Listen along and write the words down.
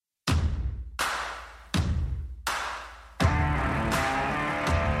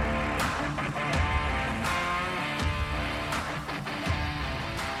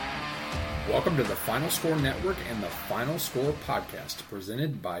Welcome to the Final Score Network and the Final Score Podcast,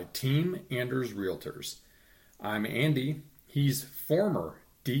 presented by Team Anders Realtors. I'm Andy. He's former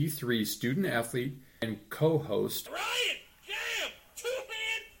D3 student athlete and co-host. Ryan, jam!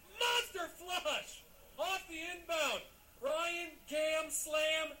 Two-hand monster flush! Off the inbound. Ryan, cam,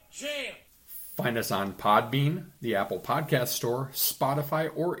 slam, jam. Find us on Podbean, the Apple Podcast Store, Spotify,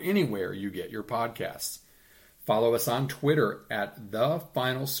 or anywhere you get your podcasts. Follow us on Twitter at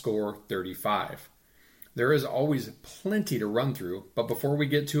TheFinalScore35. There is always plenty to run through, but before we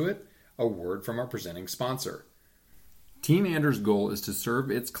get to it, a word from our presenting sponsor. Team Anders' goal is to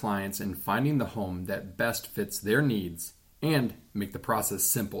serve its clients in finding the home that best fits their needs and make the process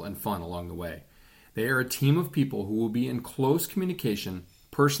simple and fun along the way. They are a team of people who will be in close communication,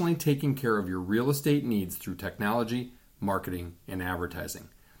 personally taking care of your real estate needs through technology, marketing, and advertising.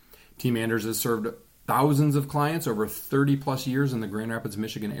 Team Anders has served thousands of clients over 30 plus years in the Grand Rapids,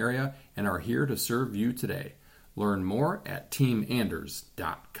 Michigan area and are here to serve you today. Learn more at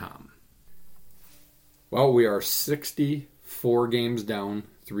teamanders.com. Well, we are 64 games down,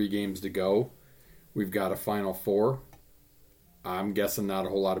 3 games to go. We've got a Final Four. I'm guessing not a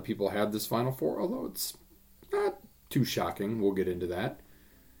whole lot of people had this Final Four, although it's not too shocking. We'll get into that.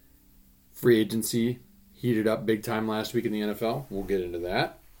 Free agency heated up big time last week in the NFL. We'll get into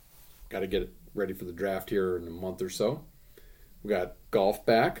that. Got to get it ready for the draft here in a month or so. We got golf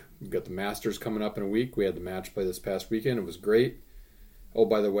back. We've got the Masters coming up in a week. We had the match play this past weekend. It was great. Oh,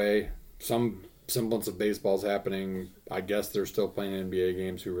 by the way, some semblance of baseball's happening. I guess they're still playing NBA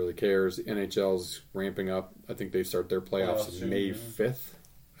games. Who really cares? NHL's ramping up. I think they start their playoffs May 5th.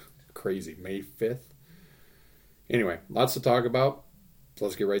 Crazy. May 5th. Anyway, lots to talk about. So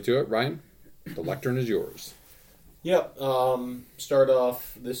let's get right to it. Ryan, the lectern is yours. Yep. Start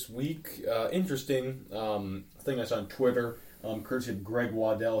off this week. Interesting thing I saw on Twitter. Courtesy of Greg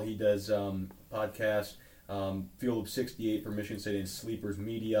Waddell. He does podcast Field of 68 for Michigan State and Sleepers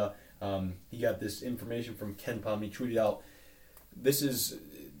Media. He got this information from KenPom. He tweeted out, this is,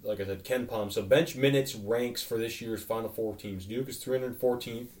 like I said, KenPom. So bench minutes ranks for this year's Final Four teams. Duke is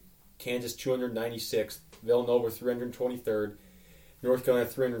 314th, Kansas 296th, Villanova 323rd, North Carolina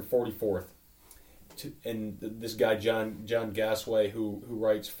 344th. And this guy John Gasway, who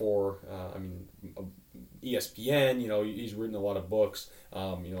writes for ESPN, he's written a lot of books,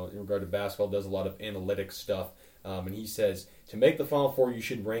 in regard to basketball, does a lot of analytics stuff, and he says to make the Final Four, you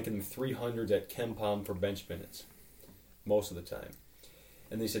should rank in the 300s at KenPom for bench minutes, most of the time.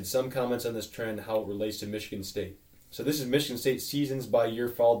 And they said some comments on this trend, how it relates to Michigan State. So this is Michigan State seasons by year,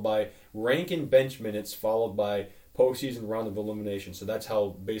 followed by rank in bench minutes, followed by postseason round of elimination. So that's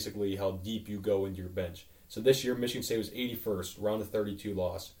how deep you go into your bench. So this year, Michigan State was 81st, round of 32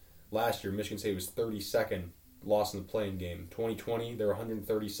 loss. Last year, Michigan State was 32nd, lost in the playing game. 2020, they were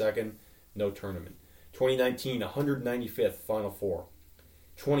 132nd, no tournament. 2019, 195th, Final Four.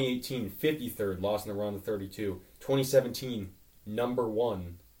 2018, 53rd, lost in the round of 32. 2017, number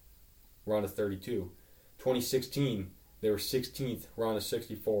 1, round of 32. 2016, they were 16th, round of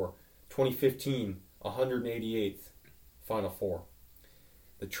 64. 2015, 188th, Final Four.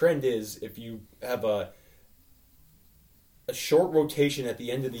 The trend is, if you have a short rotation at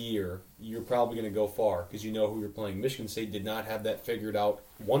the end of the year, you're probably going to go far because you know who you're playing. Michigan State did not have that figured out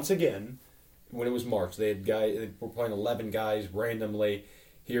once again when it was March. They were playing 11 guys randomly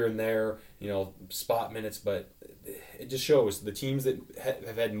here and there, spot minutes, but it just shows the teams that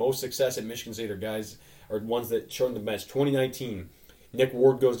have had most success at Michigan State are ones that shorten the bench. 2019, Nick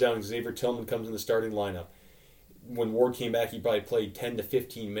Ward goes down and Xavier Tillman comes in the starting lineup. When Ward came back, he probably played 10 to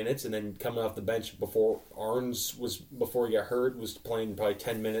 15 minutes, and then coming off the bench before before he got hurt, was playing probably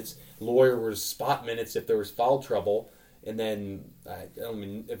 10 minutes. Lawyer was spot minutes if there was foul trouble, and then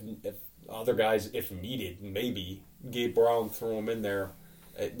if other guys, if needed, maybe Gabe Brown, throw him in there.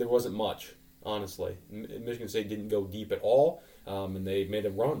 There wasn't much, honestly. Michigan State didn't go deep at all, and they made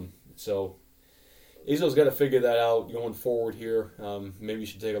a run. So Izzo's got to figure that out going forward here. Maybe you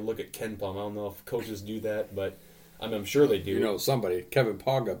should take a look at KenPom. I don't know if coaches do that, but I'm sure they do. Somebody. Kevin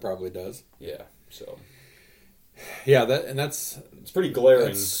Pogga probably does. Yeah, so. Yeah, it's pretty glaring.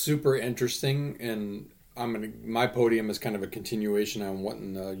 That's super interesting, and my podium is kind of a continuation on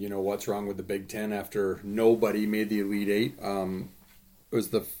what's wrong with the Big Ten after nobody made the Elite Eight. It was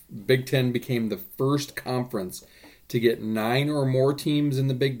the Big Ten became the first conference to get 9 or more teams in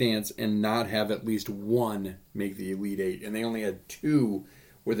the Big Dance and not have at least one make the Elite Eight. And they only had 2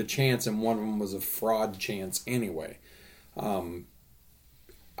 with a chance, and one of them was a fraud chance anyway. I'll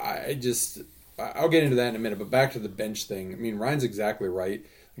get into that in a minute, but back to the bench thing. Ryan's exactly right.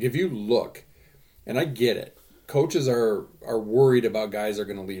 Like, if you look, and I get it, coaches are worried about guys are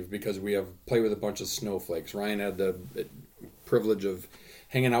going to leave because we play with a bunch of snowflakes. Ryan had the privilege of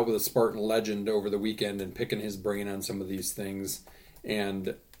hanging out with a Spartan legend over the weekend and picking his brain on some of these things,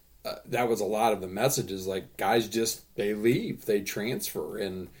 and that was a lot of the messages. Like, guys they leave, they transfer,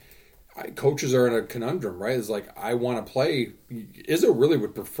 and coaches are in a conundrum, right? It's like, I want to play. Izzo really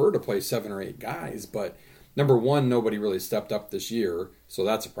would prefer to play 7 or 8 guys, but number one, nobody really stepped up this year, so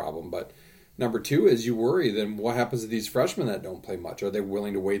that's a problem. But number two is you worry, then what happens to these freshmen that don't play much? Are they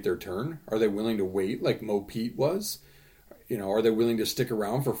willing to wait their turn? Are they willing to wait like Mo Pete was? Are they willing to stick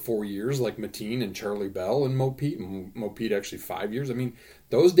around for 4 years like Mateen and Charlie Bell and Mo Pete? And Mo Pete actually 5 years. I mean,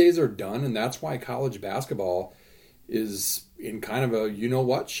 those days are done, and that's why college basketball is in kind of a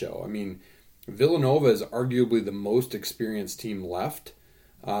you-know-what show. I mean, Villanova is arguably the most experienced team left,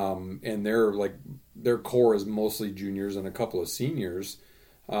 and their core is mostly juniors and a couple of seniors.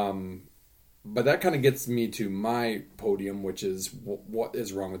 But that kind of gets me to my podium, which is what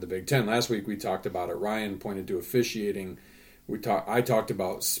is wrong with the Big Ten. Last week we talked about it. Ryan pointed to officiating. I talked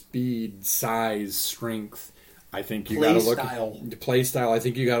about speed, size, strength. I think you got to look at play style. I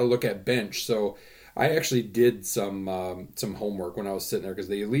think you got to look at bench. So I actually did some homework when I was sitting there, because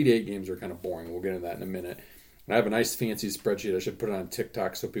the Elite Eight games are kind of boring. We'll get into that in a minute. And I have a nice fancy spreadsheet. I should put it on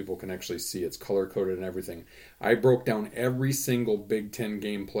TikTok so people can actually see. It's color coded and everything. I broke down every single Big Ten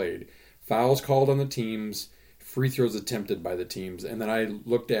game played. Fouls called on the teams, free throws attempted by the teams, and then I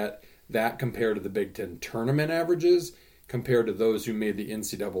looked at that compared to the Big Ten tournament averages compared to those who made the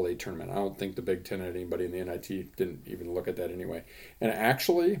NCAA tournament. I don't think the Big Ten had anybody in the NIT, didn't even look at that anyway. And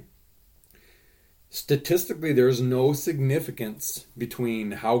actually, statistically, there's no significance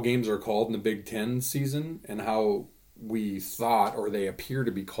between how games are called in the Big Ten season and how we thought or they appear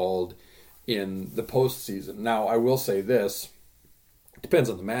to be called in the postseason. Now, I will say this. Depends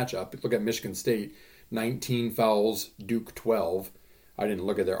on the matchup. Look at Michigan State, 19 fouls, Duke 12. I didn't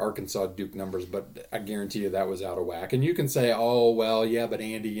look at their Arkansas Duke numbers, but I guarantee you that was out of whack. And you can say, oh, well, yeah, but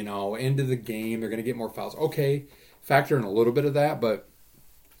Andy, end of the game, they're going to get more fouls. Okay, factor in a little bit of that, but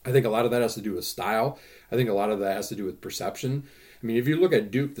I think a lot of that has to do with style. I think a lot of that has to do with perception. I mean, if you look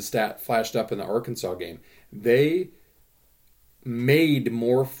at Duke, the stat flashed up in the Arkansas game, they made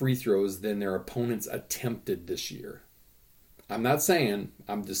more free throws than their opponents attempted this year. I'm just saying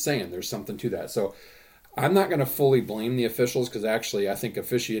there's something to that. So I'm not going to fully blame the officials, because actually I think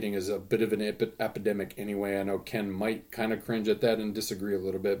officiating is a bit of an epidemic anyway. I know Ken might kind of cringe at that and disagree a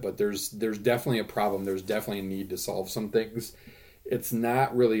little bit, but there's definitely a problem. There's definitely a need to solve some things. It's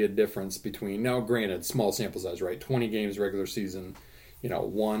not really a difference between, now granted, small sample size, right? 20 games regular season,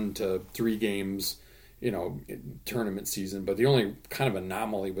 1 to 3 games, tournament season. But the only kind of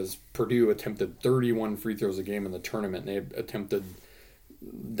anomaly was Purdue attempted 31 free throws a game in the tournament, and they attempted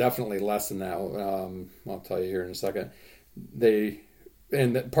definitely less than that. I'll tell you here in a second.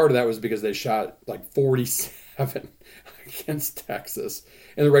 Part of that was because they shot like 47 against Texas.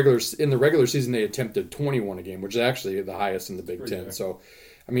 In the regular season, they attempted 21 a game, which is actually the highest in the Big Ten. Fair. So,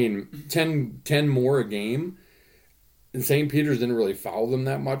 I mean, 10 more a game. And St. Peter's didn't really foul them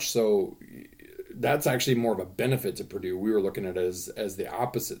that much, so that's actually more of a benefit to Purdue. We were looking at it as the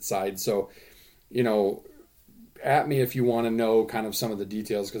opposite side. So, at me if you want to know kind of some of the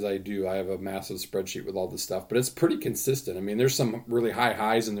details, because I have a massive spreadsheet with all this stuff, but it's pretty consistent. I mean, there's some really high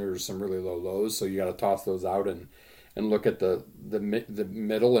highs and there's some really low lows, so you got to toss those out and look at the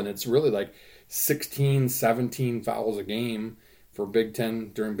middle, and it's really like 16, 17 fouls a game for Big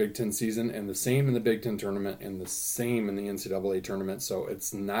Ten during Big Ten season, and the same in the Big Ten tournament and the same in the NCAA tournament. So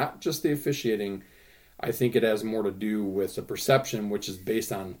it's not just the officiating. I think it has more to do with the perception, which is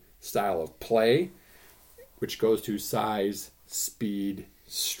based on style of play, which goes to size, speed,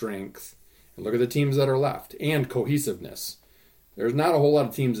 strength, and look at the teams that are left, and cohesiveness. There's not a whole lot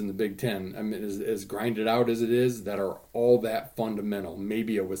of teams in the Big Ten, I mean, as grinded out as it is, that are all that fundamental.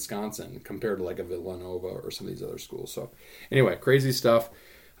 Maybe a Wisconsin compared to like a Villanova or some of these other schools. So anyway, crazy stuff.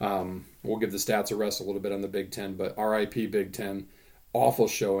 We'll give the stats a rest a little bit on the Big Ten, but RIP Big Ten, awful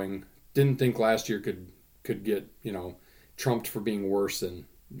showing. Didn't think last year could get trumped for being worse, and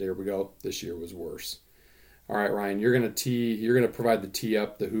there we go. This year was worse. All right, Ryan, you're gonna provide the tee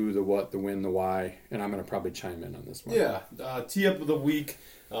up, the who, the what, the when, the why, and I'm gonna probably chime in on this one. Yeah, tee up of the week.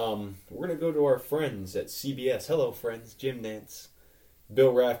 We're gonna go to our friends at CBS. Hello, friends. Jim Nantz,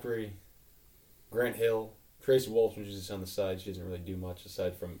 Bill Raftery, Grant Hill, Tracy Walsh, which is just on the side. She doesn't really do much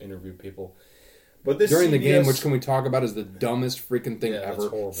aside from interview people. But this during CBS, the game, which can we talk about, is the dumbest freaking thing ever. That's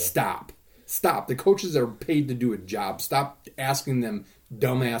horrible. Stop. The coaches are paid to do a job. Stop asking them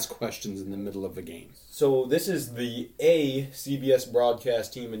dumbass questions in the middle of a game. So this is the CBS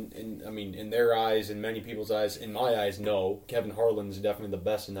broadcast team, and I mean, in their eyes, in many people's eyes, in my eyes, no. Kevin Harlan's definitely the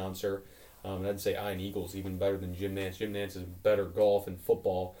best announcer. And I'd say Ian Eagle's even better than Jim Nantz. Jim Nantz is better golf and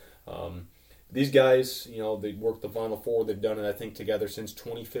football. These guys, they worked the Final Four. They've done it, I think, together since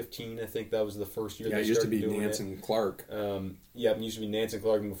 2015. I think that was the first year they started doing it. Yeah, it used to be Nantz and Clark. It used to be Nantz and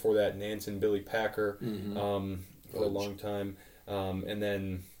Clark, and before that, Nantz and Billy Packer for a long time. And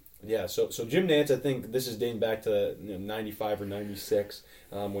then, so Jim Nantz, I think this is dating back to 95 or 96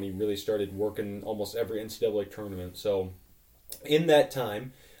 when he really started working almost every NCAA tournament. So in that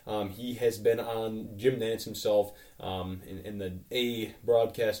time, he has been on, Jim Nantz himself, in the A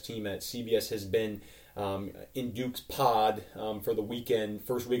broadcast team at CBS has been in Duke's pod for the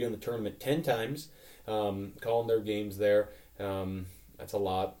first weekend of the tournament 10 times, calling their games there. That's a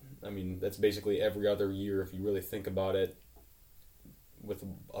lot. I mean, that's basically every other year if you really think about it, with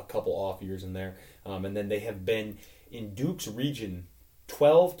a couple off years in there. And then they have been in Duke's region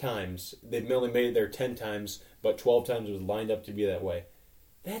 12 times. They've only made it there 10 times, but 12 times it was lined up to be that way.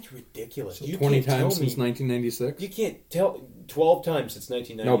 That's ridiculous. So 20 times since 1996? You can't tell 12 times since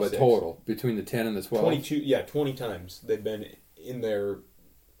 1996. No, but total. Between the 10 and the 12. 20 times they've been in their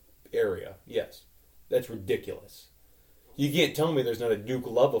area. Yes. That's ridiculous. You can't tell me there's not a Duke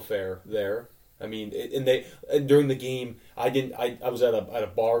love affair there. I mean, and during the game, I was at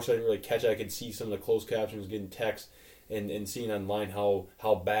a bar, so I didn't really catch it. I could see some of the closed captions, getting texts, and seeing online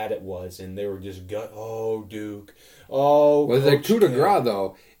how bad it was, and they were just Duke, Well, the coup de grace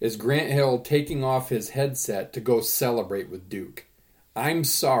though is Grant Hill taking off his headset to go celebrate with Duke. I'm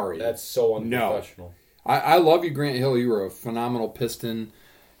sorry, that's so unprofessional. No. I love you, Grant Hill. You were a phenomenal Piston.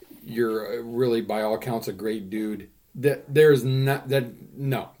 You're really, by all accounts, a great dude. There's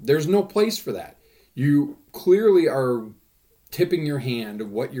no place for that. You clearly are tipping your hand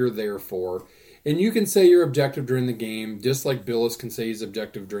of what you're there for. And you can say you're objective during the game, just like Billis can say he's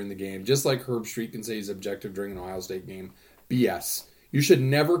objective during the game, just like Herb Street can say he's objective during an Ohio State game. BS. You should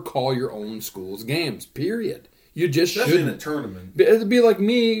never call your own school's games, period. You just shouldn't. Especially in a tournament. It'd be like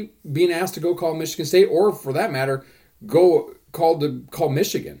me being asked to go call Michigan State, or for that matter, go call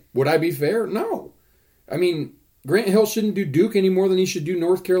Michigan. Would I be fair? No. I mean, Grant Hill shouldn't do Duke any more than he should do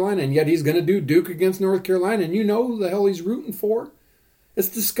North Carolina, and yet he's going to do Duke against North Carolina, and you know who the hell he's rooting for. It's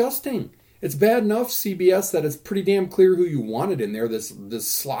disgusting. It's bad enough, CBS, that it's pretty damn clear who you wanted in there, this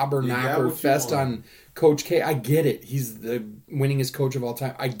slobber knocker fest on Coach K. I get it. He's the winningest coach of all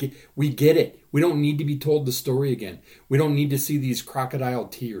time. We get it. We don't need to be told the story again. We don't need to see these crocodile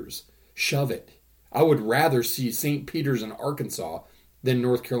tears. Shove it. I would rather see St. Peter's in Arkansas than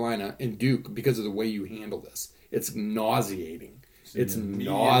North Carolina and Duke because of the way you handle this. It's nauseating. It's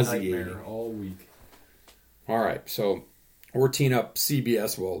nauseating. All week. All right, so we're teeing up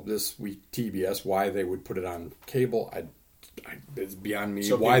CBS. Well, this week TBS. Why they would put it on cable, it's beyond me.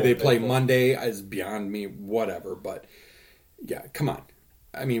 Why they play Monday is beyond me. Whatever, but yeah, come on.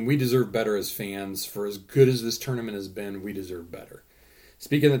 I mean, we deserve better as fans. For as good as this tournament has been, we deserve better.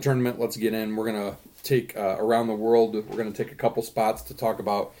 Speaking of the tournament, let's get in. We're going to take around the world. We're going to take a couple spots to talk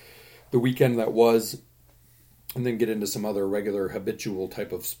about the weekend that was, and then get into some other regular habitual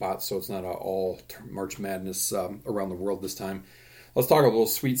type of spots, so it's not all March Madness around the world this time. Let's talk a little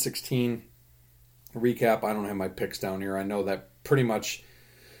Sweet 16 recap. I don't have my picks down here. I know that pretty much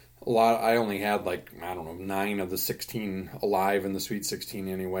I only had 9 of the 16 alive in the Sweet 16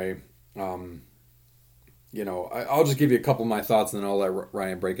 anyway. I'll just give you a couple of my thoughts, and then I'll let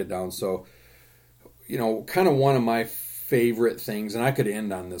Ryan break it down. So, kind of one of my favorite things, and I could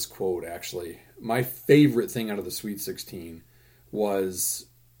end on this quote, actually. My favorite thing out of the Sweet 16 was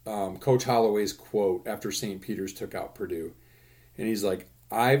Coach Holloway's quote after St. Peter's took out Purdue. And he's like,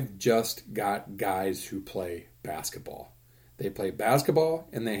 I've just got guys who play basketball. They play basketball,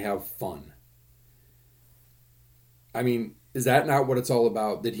 and they have fun. I mean, is that not what it's all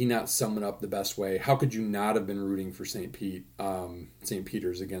about? Did he not sum it up the best way? How could you not have been rooting for St.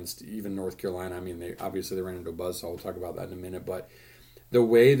 Peter's against even North Carolina? I mean, they ran into a buzz, so I'll talk about that in a minute. But the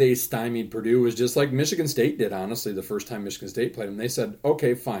way they stymied Purdue was just like Michigan State did, honestly, the first time Michigan State played them. They said,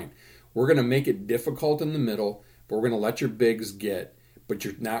 okay, fine. We're going to make it difficult in the middle, but we're going to let your bigs but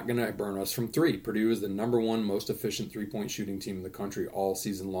you're not going to burn us from three. Purdue is the number one most efficient three-point shooting team in the country all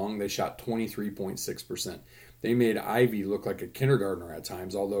season long. They shot 23.6%. They made Ivy look like a kindergartner at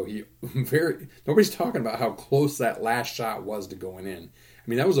times, although nobody's talking about how close that last shot was to going in. I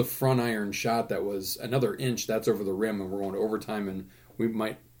mean, that was a front iron shot that was another inch. That's over the rim, and we're going to overtime, and we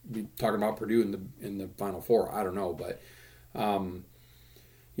might be talking about Purdue in the Final Four. I don't know, but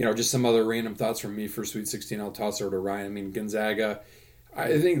just some other random thoughts from me for Sweet 16. I'll toss over to Ryan. I mean, Gonzaga,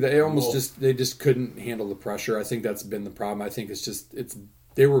 I think they just couldn't handle the pressure. I think that's been the problem. I think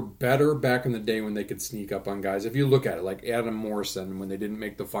they were better back in the day when they could sneak up on guys. If you look at it, like Adam Morrison, when they didn't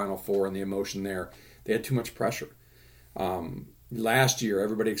make the Final Four and the emotion there, they had too much pressure. Last year,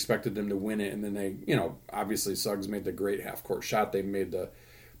 everybody expected them to win it, and then they, obviously Suggs made the great half-court shot. They made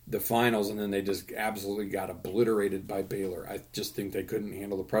the finals, and then they just absolutely got obliterated by Baylor. I just think they couldn't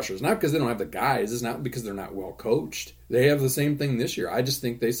handle the pressure. It's not because they don't have the guys. It's not because they're not well coached. They have the same thing this year. I just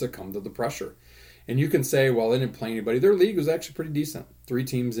think they succumbed to the pressure. And you can say, well, they didn't play anybody. Their league was actually pretty decent. 3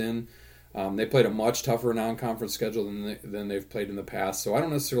 teams in. They played a much tougher non-conference schedule than they've played in the past. So I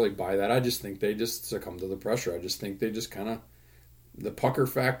don't necessarily buy that. I just think they just succumbed to the pressure. I just think they just kind of, the pucker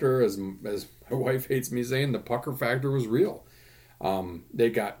factor, as my wife hates me saying, the pucker factor was real. They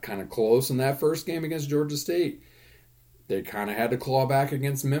got kind of close in that first game against Georgia State. They kind of had to claw back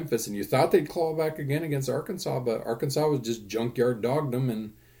against Memphis, and you thought they'd claw back again against Arkansas, but Arkansas was just junkyard dogged them,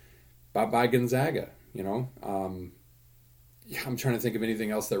 and bye-bye Gonzaga, I'm trying to think of anything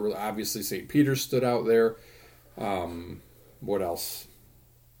else that really, obviously St. Peter's stood out there. What else?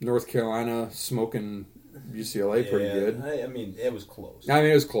 North Carolina smoking UCLA pretty good. I mean, it was close.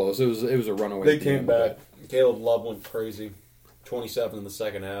 It was close. It was a runaway They game, came back. Caleb Love went crazy. 27 in the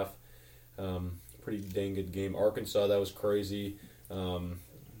second half. Pretty dang good game. Arkansas, that was crazy.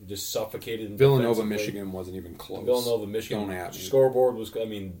 Just suffocated. Villanova, Michigan wasn't even close. Villanova, Michigan. Don't at me. Scoreboard was,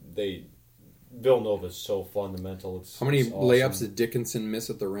 Villanova is so fundamental. How many awesome. layups did Dickinson miss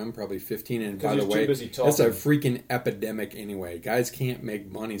at the rim? Probably 15. And by the way, that's a freaking epidemic anyway. Guys can't make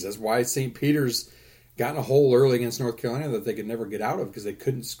monies. That's why St. Peter's got in a hole early against North Carolina that they could never get out of because they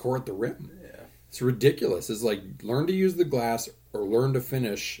couldn't score at the rim. Yeah. It's ridiculous. It's like learn to use the glass or learn to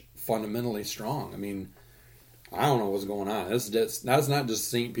finish fundamentally strong. I mean, I don't know what's going on. That's not just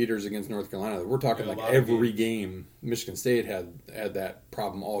St. Peter's against North Carolina. We're talking like every game. Michigan State had that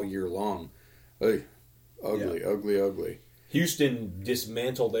problem all year long. Ugly. Houston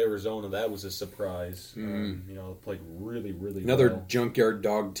dismantled Arizona. That was a surprise. Played really, really Another well. junkyard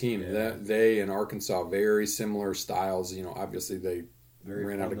dog team. Yeah. They and Arkansas, very similar styles. Obviously they Very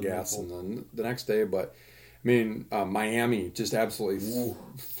ran out of gas fundamental. the next day. But, Miami just absolutely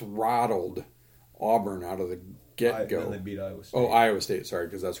throttled Auburn out of the get-go. And they beat Iowa State. Oh, Iowa State, sorry,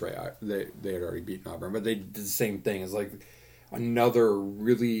 because that's right. They had already beaten Auburn. But they did the same thing. It's like another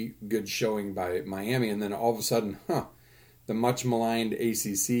really good showing by Miami. And then all of a sudden, the much-maligned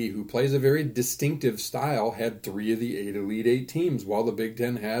ACC, who plays a very distinctive style, had 3 of the 8 Elite 8 teams, while the Big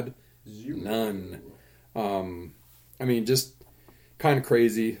Ten had 0. none. Just kind of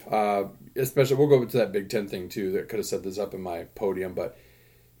crazy. Especially, we'll go to that Big Ten thing, too, that could have set this up in my podium, but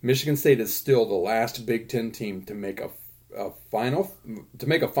Michigan State is still the last Big Ten team to make a Final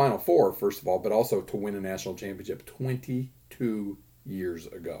Four, first of all, but also to win a national championship 22 years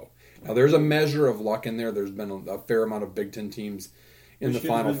ago. Now, there's a measure of luck in there. There's been a fair amount of Big Ten teams in the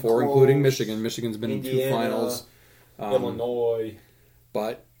Final Four, including Michigan. Michigan's been in 2 finals. Illinois.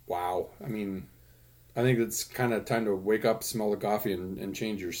 But, wow. I think it's kind of time to wake up, smell the coffee, and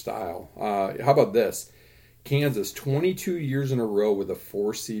change your style. How about this? Kansas, 22 years in a row with a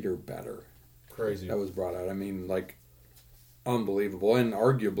 4-seed or better. Crazy. That was brought out. Unbelievable. And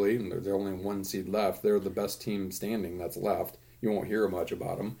arguably, and there's only 1 seed left, they're the best team standing that's left. You won't hear much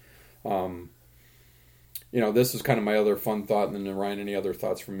about them. This is kind of my other fun thought, and then Ryan, any other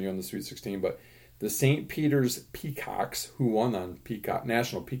thoughts from you on the Sweet 16? But the St. Peter's Peacocks, who won on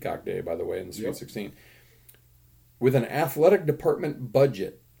National Peacock Day, by the way, in the Sweet 16, with an athletic department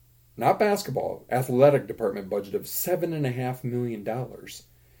budget, not basketball, athletic department budget of $7.5 million,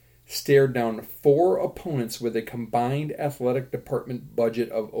 stared down 4 opponents with a combined athletic department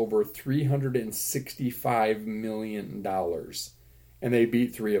budget of over $365 million. And they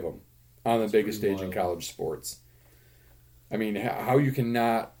beat 3 of them on the biggest stage in college sports. How you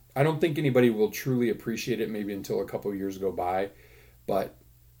cannot... I don't think anybody will truly appreciate it maybe until a couple years go by. But,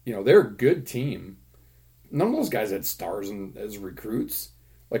 they're a good team. None of those guys had stars as recruits.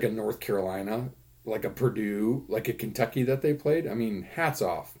 Like a North Carolina, like a Purdue, like a Kentucky that they played. Hats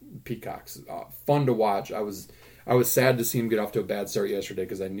off, Peacocks. Fun to watch. I was sad to see him get off to a bad start yesterday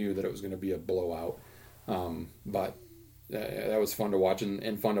because I knew that it was going to be a blowout. But that was fun to watch,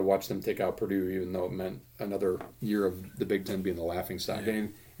 and fun to watch them take out Purdue, even though it meant another year of the Big Ten being the laughingstock. Yeah.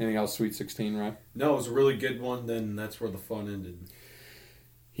 Anything else, Sweet 16, Ryan? No, it was a really good one. Then that's where the fun ended.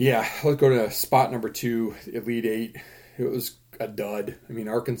 Yeah, let's go to spot number 2, Elite 8. It was a dud.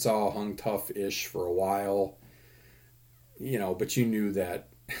 Arkansas hung tough-ish for a while, but you knew that.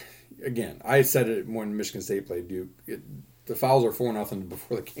 Again, I said it when Michigan State played Duke. The fouls are 4-0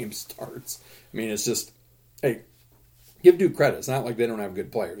 before the game starts. It's just, hey, give Duke credit. It's not like they don't have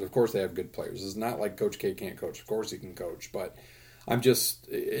good players. Of course they have good players. It's not like Coach K can't coach. Of course he can coach. But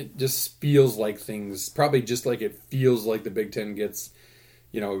it just feels like things, probably just like it feels like the Big Ten gets,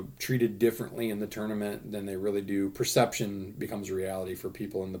 treated differently in the tournament than they really do. Perception becomes reality for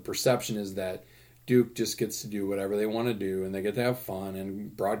people, and the perception is that Duke just gets to do whatever they want to do, and they get to have fun,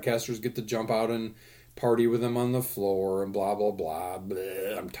 and broadcasters get to jump out and party with them on the floor, and blah, blah, blah.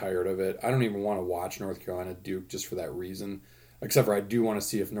 Bleh, I'm tired of it. I don't even want to watch North Carolina Duke just for that reason, except for I do want to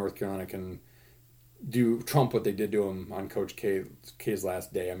see if North Carolina can trump what they did to him on Coach K's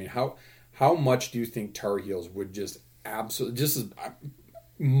last day. I mean, how much do you think Tar Heels would just absolutely,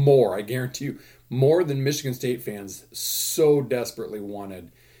 more, I guarantee you, more than Michigan State fans so desperately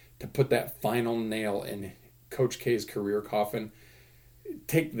wanted to put that final nail in Coach K's career coffin?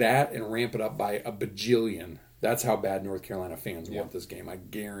 Take that and ramp it up by a bajillion. That's how bad North Carolina fans want this game. I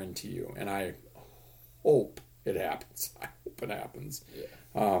guarantee you. And I hope it happens. I hope it happens.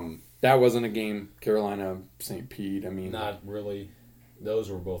 Yeah. That wasn't a game. Carolina, St. Pete. I mean, not really. Those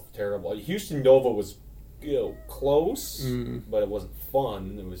were both terrible. Houston Nova was close, but it wasn't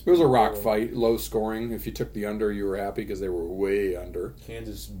fun. It was a rock fight, low scoring. If you took the under, you were happy because they were way under.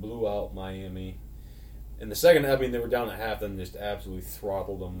 Kansas blew out Miami. In the second, they were down at half and just absolutely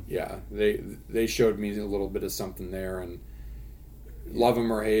throttled them. Yeah, they showed me a little bit of something there, and love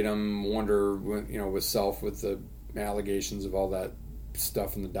them or hate them, wonder, with Self with the allegations of all that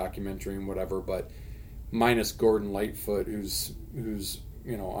stuff in the documentary and whatever, but minus Gordon Lightfoot, who's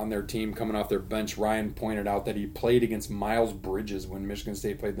on their team coming off their bench. Ryan pointed out that he played against Miles Bridges when Michigan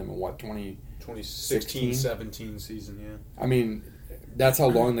State played them in 2016-17 season, yeah. I mean, that's how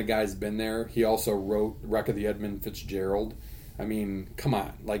long the guy's been there. He also wrote Wreck of the Edmund Fitzgerald. I mean, come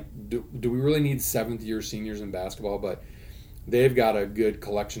on. Like, do we really need seventh-year seniors in basketball? But they've got a good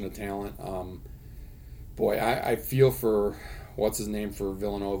collection of talent. I feel for, what's his name for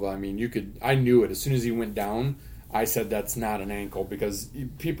Villanova. I mean, I knew it. As soon as he went down, I said that's not an ankle, because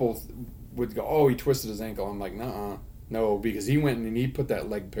people would go, oh, he twisted his ankle. I'm like, nuh-uh. No, because he went and he put that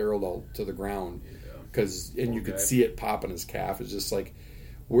leg parallel to the ground. And you could see it pop in his calf. It's just like,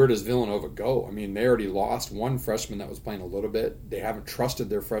 where does Villanova go? I mean, they already lost one freshman that was playing a little bit. They haven't trusted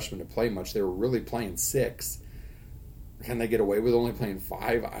their freshmen to play much. They were really playing 6. Can they get away with only playing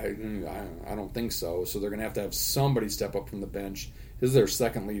 5? I don't think so. So they're going to have somebody step up from the bench. This is their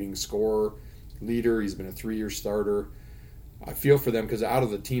second leading leader. He's been a 3-year starter. I feel for them because out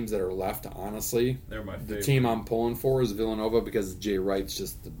of the teams that are left, honestly, they're my favorite. The team I'm pulling for is Villanova, because Jay Wright's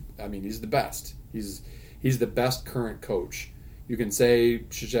he's the best. He's the best current coach. You can say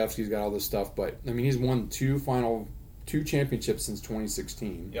Krzyzewski's got all this stuff, but he's won 2 championships since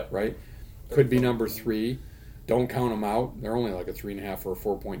 2016, right? Could be number 3. Don't count them out. They're only like a 3.5 or a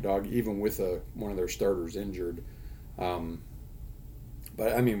 4-point dog, even with one of their starters injured. But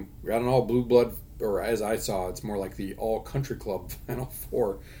we got an all blue blood, or as I saw, it's more like the all country club Final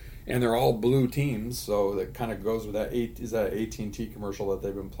Four, and they're all blue teams. So that kind of goes with that AT&T commercial that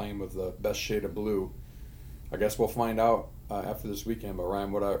they've been playing with the best shade of blue. I guess we'll find out after this weekend. But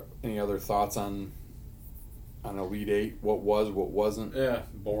Ryan, any other thoughts on Elite Eight? What was, what wasn't? Yeah,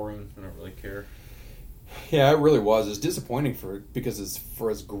 boring. I don't really care. Yeah, it really was. It's disappointing because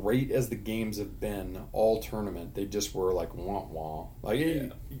for as great as the games have been all tournament, they just were like wah-wah.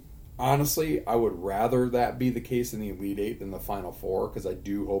 Honestly, I would rather that be the case in the Elite Eight than the Final Four, because I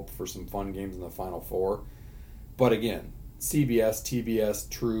do hope for some fun games in the Final Four. But again, CBS, TBS,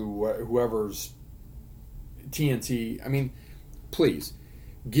 True, whoever's TNT, please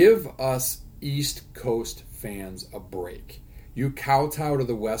give us East Coast fans a break. You kowtow to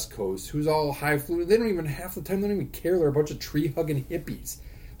the West Coast, who's all highfalutin. They don't even, half the time, they don't even care. They're a bunch of tree-hugging hippies.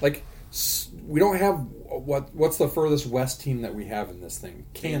 Like, we don't have, what's the furthest west team that we have in this thing?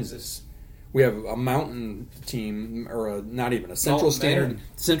 Kansas. We have a mountain team, or not even, a Central Standard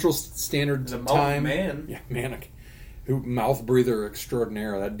Time. Man. Yeah, Manic. Who, mouth breather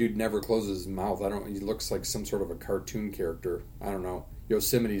extraordinaire. That dude never closes his mouth. He looks like some sort of a cartoon character. I don't know.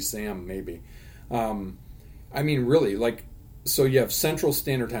 Yosemite Sam, maybe. Really, like, so you have Central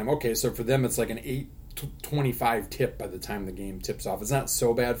Standard Time. Okay, so for them it's like an 8:25 tip by the time the game tips off. It's not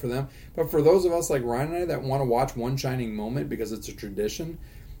so bad for them. But for those of us like Ryan and I that want to watch One Shining Moment because it's a tradition,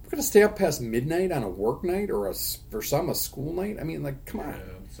 we're going to stay up past midnight on a work night, or for some a school night. Come on.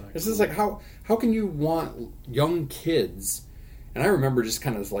 Yeah, this is like, how can you want young kids, and I remember just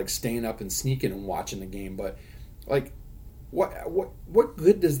kind of like staying up and sneaking and watching the game, but like, What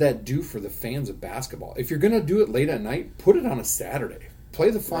good does that do for the fans of basketball? If you're going to do it late at night, put it on a Saturday.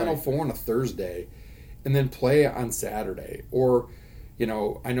 Play the Final Four on a Thursday, and then play on Saturday. Or,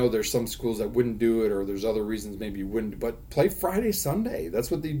 I know there's some schools that wouldn't do it, or there's other reasons maybe you wouldn't, but play Friday, Sunday. That's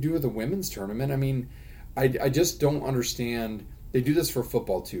what they do with the women's tournament. I mean, I just don't understand. They do this for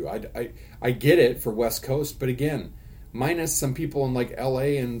football too. I get it for West Coast, but again, minus some people in like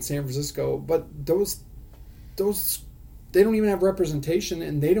LA and San Francisco, but those they don't even have representation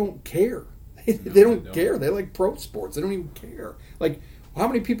and they don't care. They don't care. They like pro sports. They don't even care. Like, how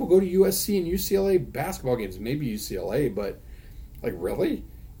many people go to USC and UCLA basketball games? Maybe UCLA, but like, really?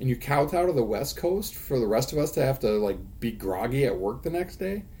 And you kowtow to the West Coast for the rest of us to have to like be groggy at work the next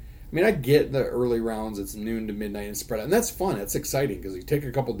day? I mean, I get the early rounds. It's noon to midnight and spread out. And that's fun. That's exciting because you take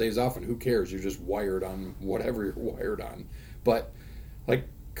a couple days off and who cares? You're just wired on whatever you're wired on. But, like,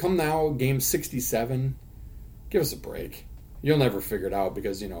 come now, game 67, give us a break. You'll never figure it out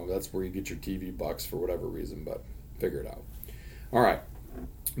because, that's where you get your TV bucks for whatever reason, but figure it out. All right,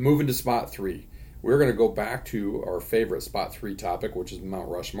 moving to spot 3. We're going to go back to our favorite spot 3 topic, which is Mount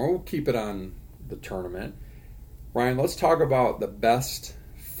Rushmore. We'll keep it on the tournament. Ryan, let's talk about the best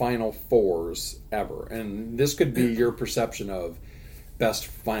Final Fours ever. And this could be your perception of best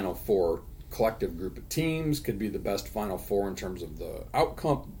Final Four collective group of teams, could be the best Final Four in terms of the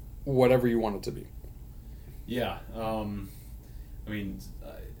outcome, whatever you want it to be. Yeah.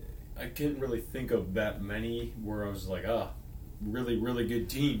 I can't really think of that many where I was like, really, really good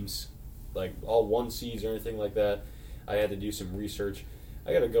teams, like all 1 seeds or anything like that. I had to do some research.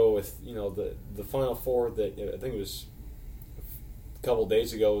 I got to go with, the Final Four that I think it was a couple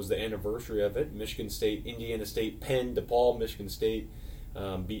days ago was the anniversary of it. Michigan State, Indiana State, Penn, DePaul, Michigan State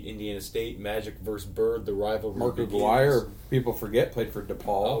beat Indiana State. Magic versus Bird, the rivalry. Mark McGuire, people forget, played for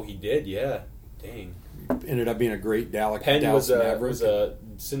DePaul. Oh, he did, yeah. Dang. Ended up being a great Dallas Penn was Maverick. a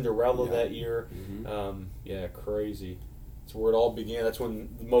Cinderella that year. Mm-hmm. Crazy. That's where it all began. That's when one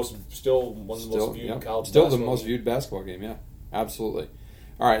of the most viewed college still basketball the most viewed basketball game. Yeah, absolutely.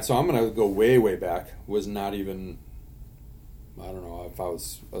 All right, so I'm going to go way, way back. Was not even, I don't know if I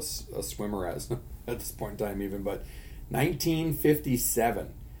was a swimmer at this point in time even, but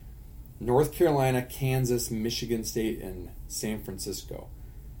 1957, North Carolina, Kansas, Michigan State, and San Francisco.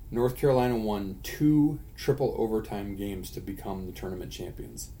 North Carolina won 2 triple overtime games to become the tournament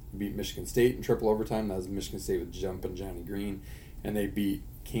champions. Beat Michigan State in triple overtime. That was Michigan State with Jumpin' Johnny Green. And they beat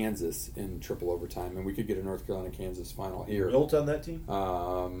Kansas in triple overtime. And we could get a North Carolina-Kansas final here. Wilt on that team?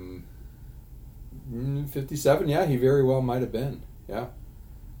 57, yeah, he very well might have been. Yeah.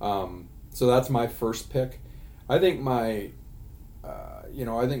 So that's my first pick. I think my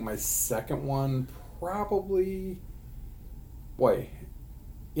second one probably,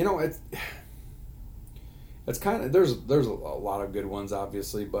 it's kind of, there's a lot of good ones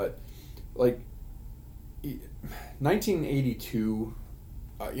obviously, but like 1982,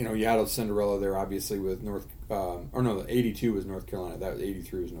 you had a Cinderella there obviously with 82 was North Carolina. That was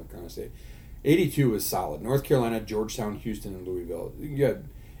 83 was North Carolina State. 82 was solid. North Carolina, Georgetown, Houston, and Louisville. You had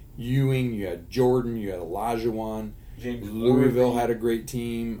Ewing, you had Jordan, you had Olajuwon. Louisville had a great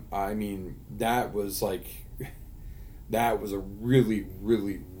team. I mean, that was a really,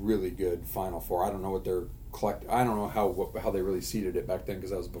 really, really good Final Four. I don't know what their I don't know how they really seeded it back then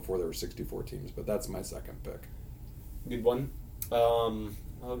because that was before there were 64 teams. But that's my second pick. Good one.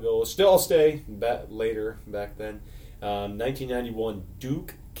 I'll stay back then. 1991,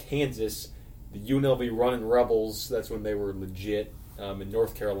 Duke, Kansas, the UNLV Running Rebels. That's when they were legit in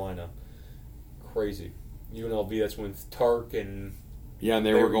North Carolina. Crazy. UNLV. That's when Tark and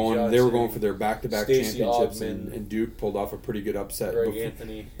they were going for their back-to-back Stacey championships, Augmon, and Duke pulled off a pretty good upset. Greg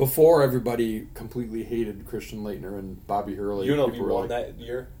Anthony. Before everybody completely hated Christian Laettner and Bobby Hurley. UNLV won that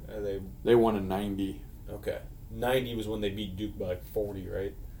year. They won in 90. Okay, 90 was when they beat Duke by 40,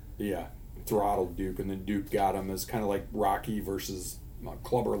 right? Yeah, throttled Duke, and then Duke got them as kind of like Rocky versus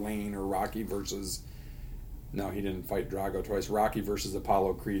Clubber Lang, or Rocky versus. No, he didn't fight Drago twice. Rocky versus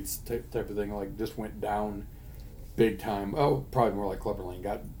Apollo Creeds type of thing. Like, just went down big time. Oh, probably more like Clubber Lang.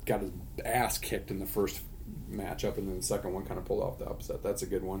 Got his ass kicked in the first matchup, and then the second one kind of pulled off the upset. That's a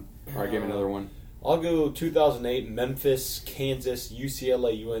good one. All right, give me another one. I'll go 2008, Memphis, Kansas,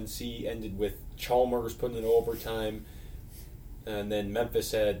 UCLA, UNC ended with Chalmers putting in overtime. And then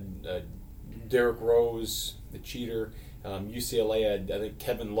Memphis had Derrick Rose, the cheater. UCLA had, I think,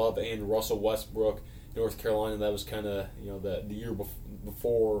 Kevin Love and Russell Westbrook. North Carolina, that was kind of, the year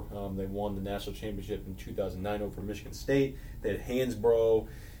before they won the national championship in 2009 over Michigan State. They had Hansbrough,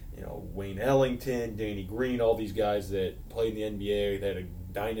 Wayne Ellington, Danny Green, all these guys that played in the NBA. They had a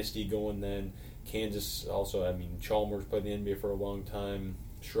dynasty going then. Kansas also, Chalmers played in the NBA for a long time.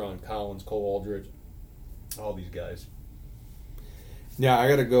 Sharon Collins, Cole Aldridge, all these guys. Yeah, I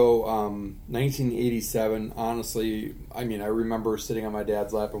got to go 1987. Honestly, I mean, I remember sitting on my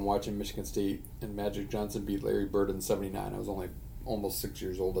dad's lap and watching Michigan State and Magic Johnson beat Larry Bird in '79. I was only almost 6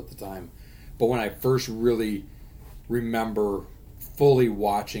 years old at the time. But when I first really remember fully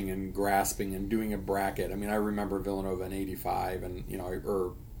watching and grasping and doing a bracket, I mean, I remember Villanova in '85 and,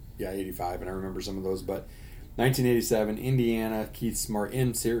 85, and I remember some of those. But 1987, Indiana, Keith Smart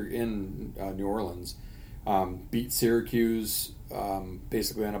in New Orleans, beat Syracuse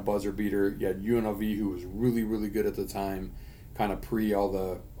basically on a buzzer beater. You had UNLV, who was really, really good at the time, kind of pre all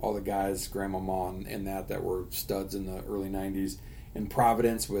the guys, Grandmama and that were studs in the early '90s. In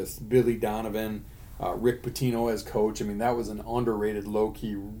Providence with Billy Donovan, Rick Pitino as coach. I mean, that was an underrated, low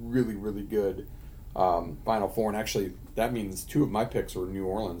key, really, really good Final Four. And actually, that means two of my picks were New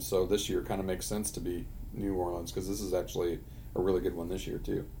Orleans. So this year kind of makes sense to be New Orleans because this is actually a really good one this year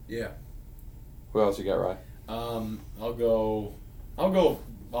too. Yeah. Who else you got, Rye? I'll do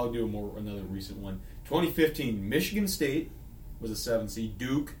another recent one. 2015, Michigan State was a 7 seed.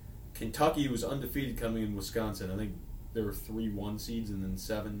 Duke, Kentucky was undefeated coming in Wisconsin. I think there were 3 1 seeds and then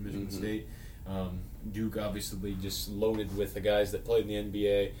 7 Michigan State. Duke obviously just loaded with the guys that played in the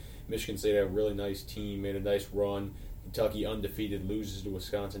NBA. Michigan State had a really nice team, made a nice run. Kentucky undefeated, loses to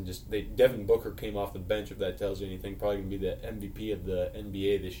Wisconsin. Devin Booker came off the bench, if that tells you anything. Probably going to be the MVP of the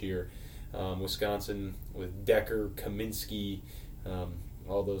NBA this year. Wisconsin with Decker, Kaminsky,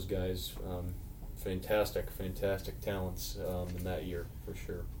 all those guys. Fantastic talents in that year for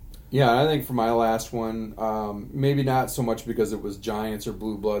sure. Yeah, I think for my last one, maybe not so much because it was Giants or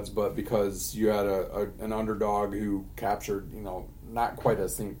Blue Bloods, but because you had an underdog who captured, not quite a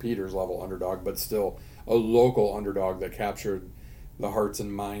St. Peter's level underdog, but still a local underdog that captured the hearts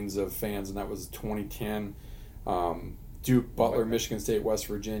and minds of fans, and that was 2010. Duke, Butler, Michigan State, West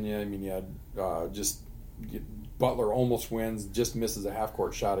Virginia. I mean, you had Butler almost wins, just misses a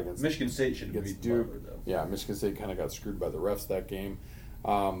half-court shot against Michigan State should have beat Duke. Butler, though. Yeah, Michigan State kind of got screwed by the refs that game.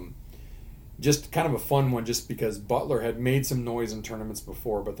 Just kind of a fun one just because Butler had made some noise in tournaments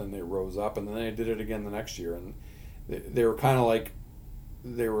before, but then they rose up, and then they did it again the next year. And they were kind of like,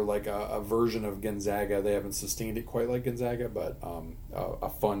 a version of Gonzaga. They haven't sustained it quite like Gonzaga, but a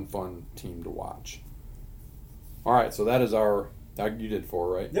fun team to watch. All right, so that is you did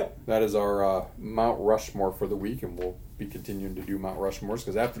 4, right? Yep. That is our Mount Rushmore for the week, and we'll be continuing to do Mount Rushmores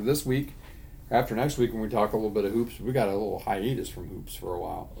because after next week, when we talk a little bit of hoops, we got a little hiatus from hoops for a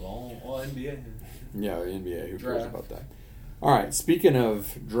while. All NBA. Yeah, NBA. Who cares Draft. about that? All right. Speaking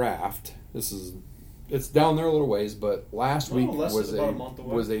of draft, it's down there a little ways, but last week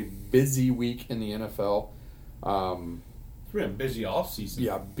was a busy week in the NFL. It's been a busy offseason.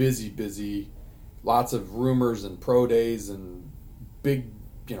 Yeah, busy. Lots of rumors and pro days and big,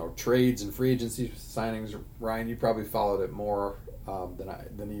 trades and free agency signings. Ryan, you probably followed it more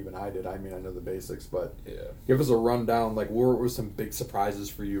than even I did. I mean, I know the basics, but give us a rundown. Like, what were some big surprises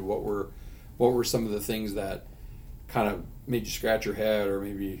for you? What were some of the things that kind of made you scratch your head, or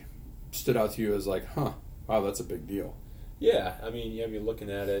maybe stood out to you as like, wow, that's a big deal? Yeah, I mean, you're looking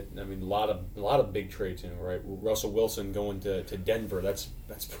at it. I mean, a lot of big trades, right? Russell Wilson going to Denver. That's